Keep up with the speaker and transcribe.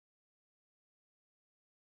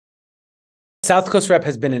South Coast Rep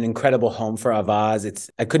has been an incredible home for Avaaz.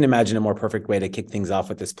 I couldn't imagine a more perfect way to kick things off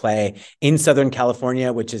with this play in Southern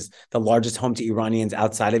California, which is the largest home to Iranians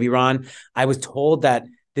outside of Iran. I was told that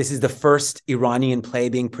this is the first Iranian play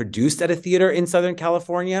being produced at a theater in Southern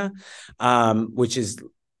California, which is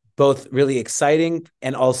both really exciting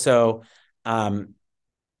and also, I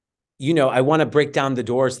want to break down the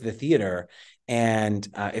doors to the theater, and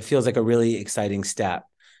it feels like a really exciting step.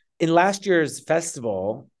 In last year's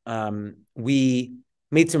festival, we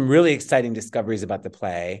made some really exciting discoveries about the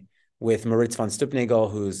play with Moritz von Stuelpnagel,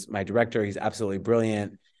 who's my director. He's absolutely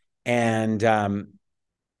brilliant. And,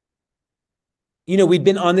 we'd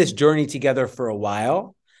been on this journey together for a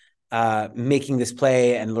while, making this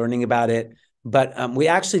play and learning about it. But we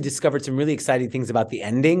actually discovered some really exciting things about the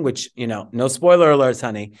ending, which, no spoiler alerts,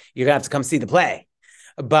 honey. You're going to have to come see the play.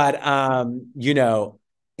 But,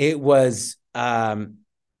 it was,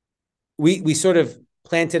 we sort of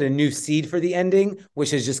planted a new seed for the ending,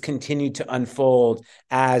 which has just continued to unfold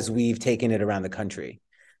as we've taken it around the country.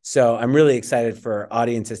 So I'm really excited for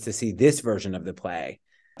audiences to see this version of the play,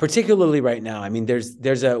 particularly right now. I mean,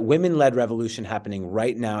 there's a women-led revolution happening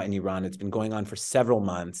right now in Iran. It's been going on for several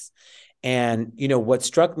months. And, what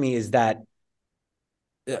struck me is that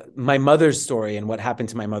my mother's story and what happened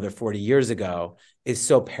to my mother 40 years ago is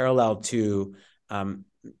so parallel to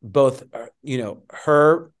both,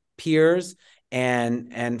 her peers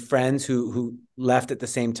and friends who left at the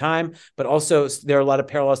same time, but also there are a lot of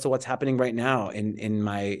parallels to what's happening right now in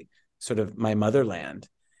my sort of my motherland.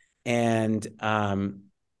 And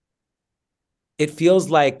it feels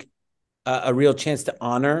like a real chance to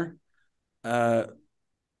honor my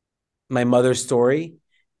mother's story.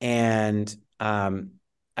 And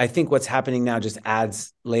I think what's happening now just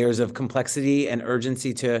adds layers of complexity and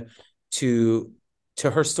urgency to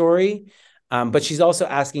her story. But she's also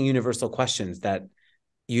asking universal questions that,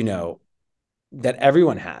 that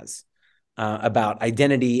everyone has about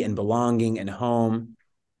identity and belonging and home.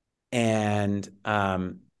 And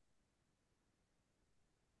one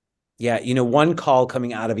call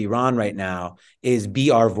coming out of Iran right now is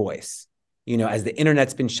be our voice. As the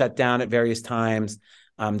internet's been shut down at various times,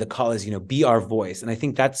 the call is, be our voice. And I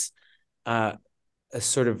think that's a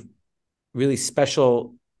sort of really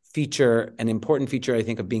special feature, an important feature, I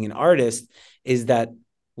think, of being an artist, is that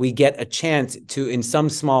we get a chance to, in some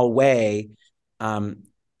small way,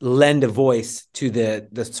 lend a voice to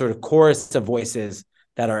the sort of chorus of voices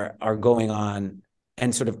that are going on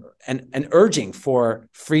and sort of and urging for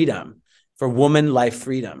freedom, for woman life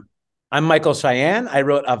freedom. I'm Michael Shayan. I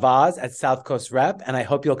wrote Avaaz at South Coast Rep, and I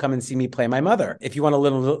hope you'll come and see me play my mother. If you want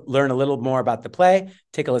to learn a little more about the play,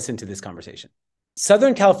 take a listen to this conversation.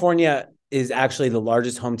 Southern California is actually the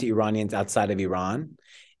largest home to Iranians outside of Iran.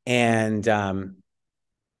 And, I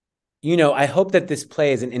hope that this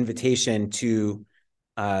play is an invitation to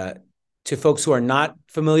folks who are not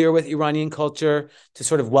familiar with Iranian culture to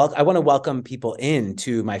sort of I want to welcome people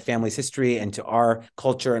into my family's history and to our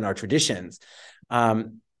culture and our traditions.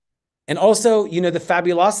 And also, the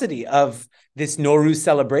fabulosity of this Nowruz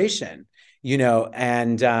celebration,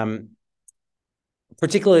 and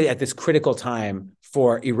particularly at this critical time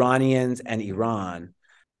for Iranians and Iran,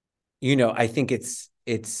 I think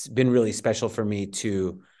it's been really special for me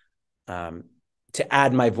to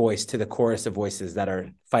add my voice to the chorus of voices that are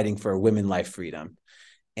fighting for women life freedom.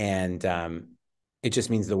 And it just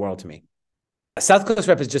means the world to me. South Coast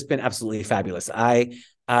Rep has just been absolutely fabulous. I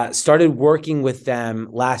started working with them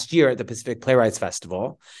last year at the Pacific Playwrights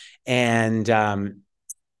Festival, and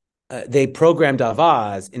they programmed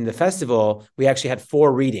Avaaz in the festival. We actually had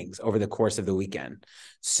 4 readings over the course of the weekend.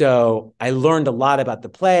 So I learned a lot about the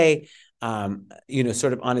play,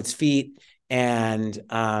 sort of on its feet. And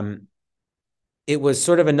it was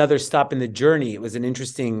sort of another stop in the journey. It was an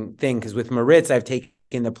interesting thing because with Moritz, I've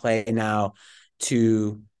taken the play now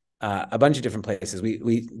to a bunch of different places.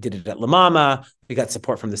 We did it at La Mama. We got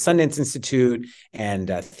support from the Sundance Institute and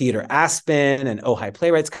Theater Aspen and Ojai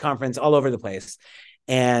Playwrights Conference, all over the place.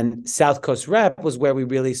 And South Coast Rep was where we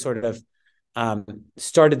really sort of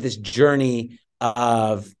started this journey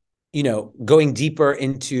of, going deeper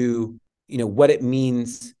into, what it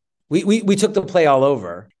means. We took the play all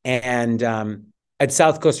over. And at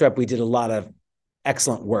South Coast Rep, we did a lot of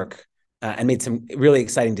excellent work and made some really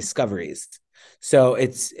exciting discoveries. So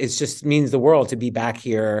it's just means the world to be back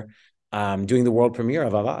here doing the world premiere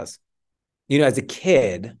of Avaaz. As a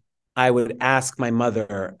kid, I would ask my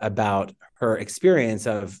mother about her experience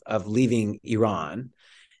of leaving Iran,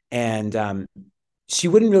 and she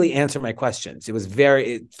wouldn't really answer my questions.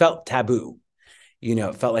 It felt taboo.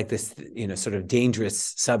 It felt like this, sort of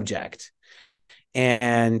dangerous subject.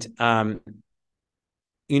 And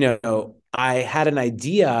I had an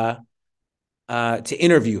idea to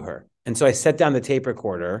interview her. And so I set down the tape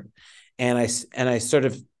recorder and I sort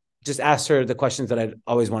of just asked her the questions that I'd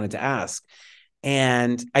always wanted to ask.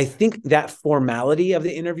 And I think that formality of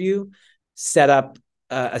the interview set up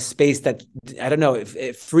a space that, I don't know,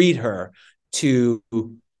 it freed her to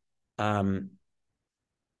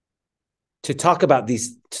talk about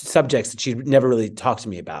these subjects that she'd never really talked to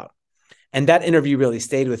me about. And that interview really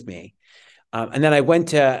stayed with me. And then I went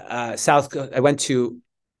to I went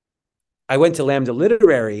to Lambda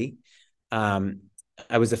Literary.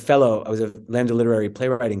 I was a Lambda Literary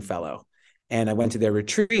playwriting fellow. And I went to their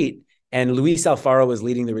retreat, and Luis Alfaro was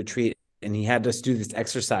leading the retreat. And he had us do this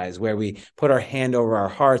exercise where we put our hand over our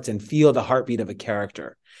hearts and feel the heartbeat of a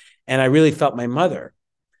character. And I really felt my mother.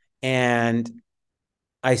 And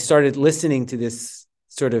I started listening to this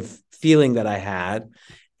sort of feeling that I had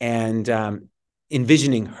and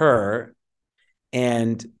envisioning her.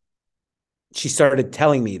 And she started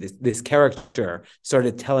telling me, this character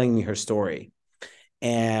started telling me her story.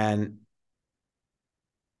 And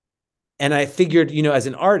I figured, as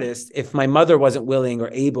an artist, if my mother wasn't willing or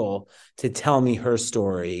able to tell me her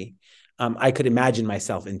story, I could imagine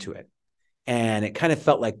myself into it. And it kind of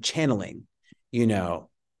felt like channeling,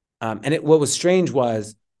 what was strange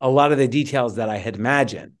was a lot of the details that I had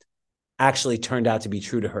imagined actually turned out to be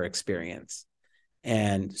true to her experience.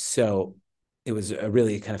 And so it was a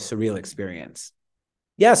really kind of surreal experience.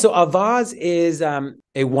 Yeah, so Avaaz is a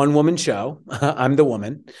one-woman show. I'm the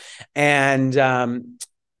woman. And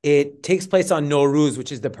it takes place on Nowruz,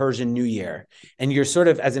 which is the Persian New Year. And you're sort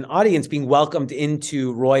of, as an audience, being welcomed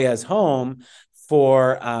into Roya's home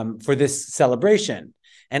for this celebration.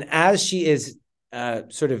 And as she is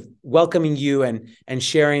sort of welcoming you and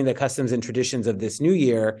sharing the customs and traditions of this new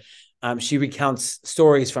year, she recounts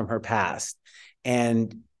stories from her past.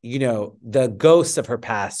 And, the ghosts of her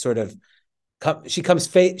past sort of she comes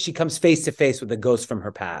face to face with the ghost from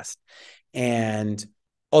her past and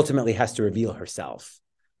ultimately has to reveal herself.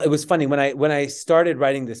 It was funny when I started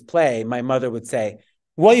writing this play, my mother would say,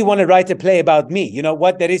 "Well, you want to write a play about me? You know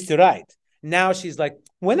what there is to write." Now she's like,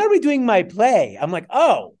 "When are we doing my play?" I'm like,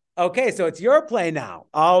 "Oh, okay, so it's your play now.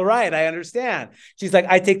 All right, I understand." She's like,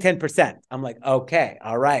 "I take 10%. I'm like, "Okay,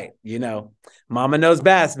 all right. Mama knows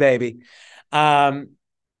best, baby."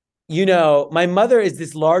 My mother is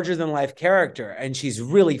this larger than life character, and she's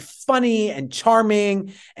really funny and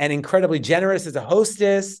charming and incredibly generous as a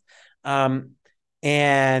hostess. And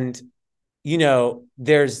so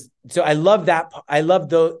I love that. I love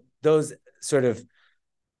those sort of,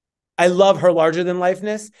 I love her larger than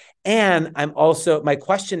lifeness. And my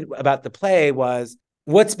question about the play was,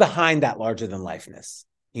 what's behind that larger than lifeness?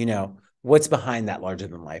 What's behind that larger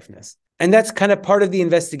than lifeness? And that's kind of part of the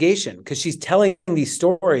investigation, because she's telling these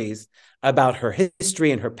stories about her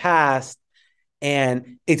history and her past.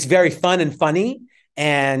 And it's very fun and funny.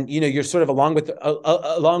 And, you're sort of along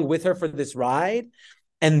with her for this ride.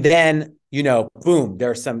 And then, boom,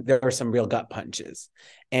 there are some real gut punches.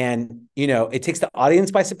 And, it takes the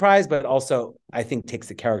audience by surprise, but also I think takes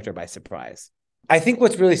the character by surprise. I think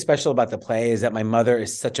what's really special about the play is that my mother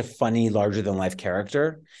is such a funny, larger than life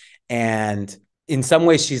character. And in some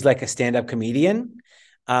ways, she's like a stand-up comedian.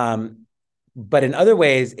 But in other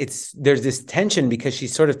ways, there's this tension because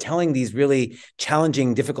she's sort of telling these really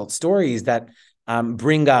challenging, difficult stories that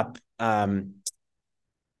bring up parts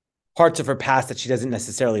of her past that she doesn't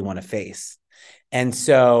necessarily want to face. And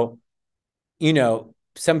so,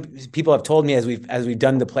 some people have told me as we've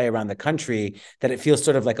done the play around the country that it feels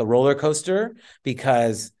sort of like a roller coaster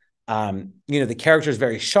because, the character is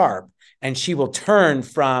very sharp and she will turn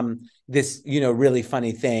from this, really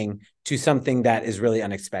funny thing to something that is really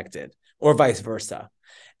unexpected, or vice versa.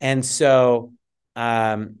 And so,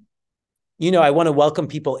 I want to welcome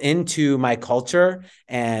people into my culture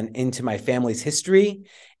and into my family's history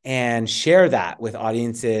and share that with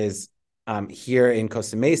audiences here in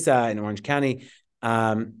Costa Mesa in Orange County.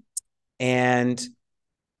 And I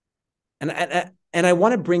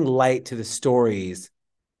want to bring light to the stories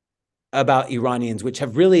about Iranians, which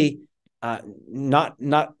have really I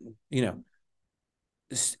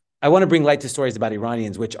want to bring light to stories about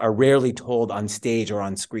Iranians, which are rarely told on stage or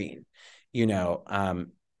on screen.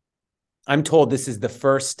 I'm told this is the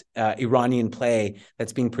first Iranian play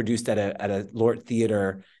that's being produced at a Lort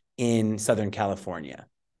Theater in Southern California.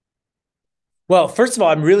 Well, first of all,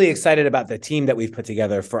 I'm really excited about the team that we've put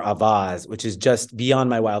together for Avaaz, which is just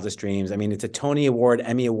beyond my wildest dreams. I mean, it's a Tony Award,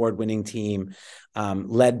 Emmy Award winning team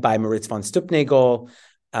led by Moritz von Stuelpnagel,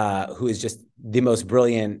 who is just the most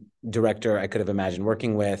brilliant director I could have imagined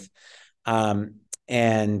working with.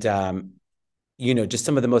 just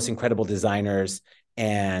some of the most incredible designers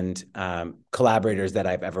and collaborators that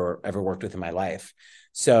I've ever worked with in my life.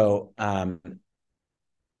 So, our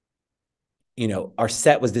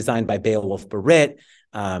set was designed by Beowulf Barit.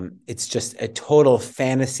 It's just a total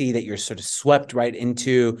fantasy that you're sort of swept right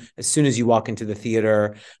into as soon as you walk into the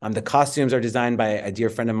theater. The costumes are designed by a dear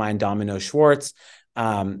friend of mine, Domino Schwartz,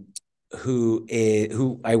 who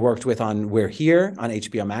I worked with on We're Here on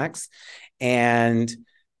HBO Max. And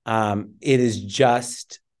it is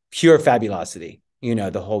just pure fabulosity,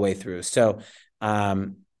 the whole way through. So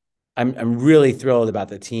I'm really thrilled about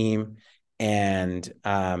the team. And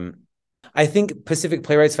I think Pacific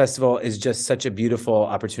Playwrights Festival is just such a beautiful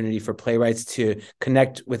opportunity for playwrights to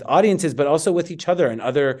connect with audiences, but also with each other and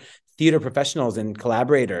other theater professionals and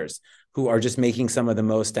collaborators who are just making some of the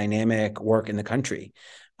most dynamic work in the country.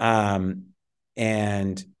 And,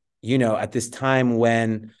 at this time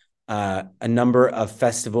when a number of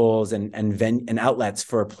festivals and outlets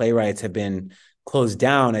for playwrights have been closed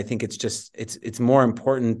down, I think it's more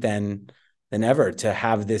important than ever to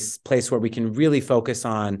have this place where we can really focus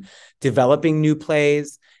on developing new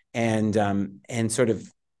plays and sort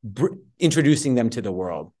of introducing them to the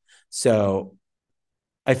world. So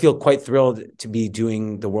I feel quite thrilled to be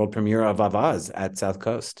doing the world premiere of Avaaz at South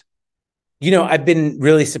Coast. I've been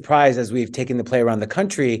really surprised as we've taken the play around the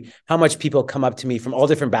country, how much people come up to me from all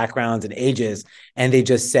different backgrounds and ages, and they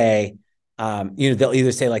just say, they'll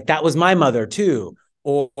either say like, that was my mother too,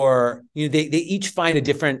 or they each find a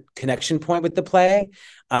different connection point with the play,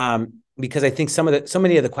 because I think so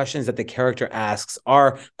many of the questions that the character asks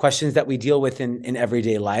are questions that we deal with in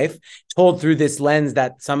everyday life, told through this lens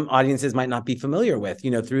that some audiences might not be familiar with,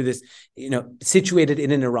 through this, situated in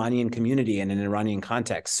an Iranian community and an Iranian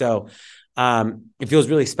context. So it feels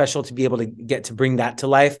really special to be able to get to bring that to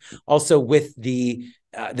life, also with the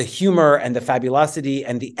humor and the fabulosity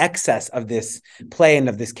and the excess of this play and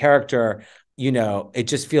of this character. It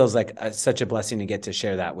just feels like such a blessing to get to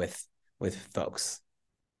share that with folks.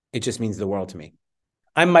 It just means the world to me.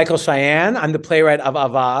 I'm Michael Shayan. I'm the playwright of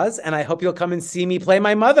Avaaz, and I hope you'll come and see me play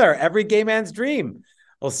my mother, every gay man's dream.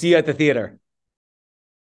 We'll see you at the theater.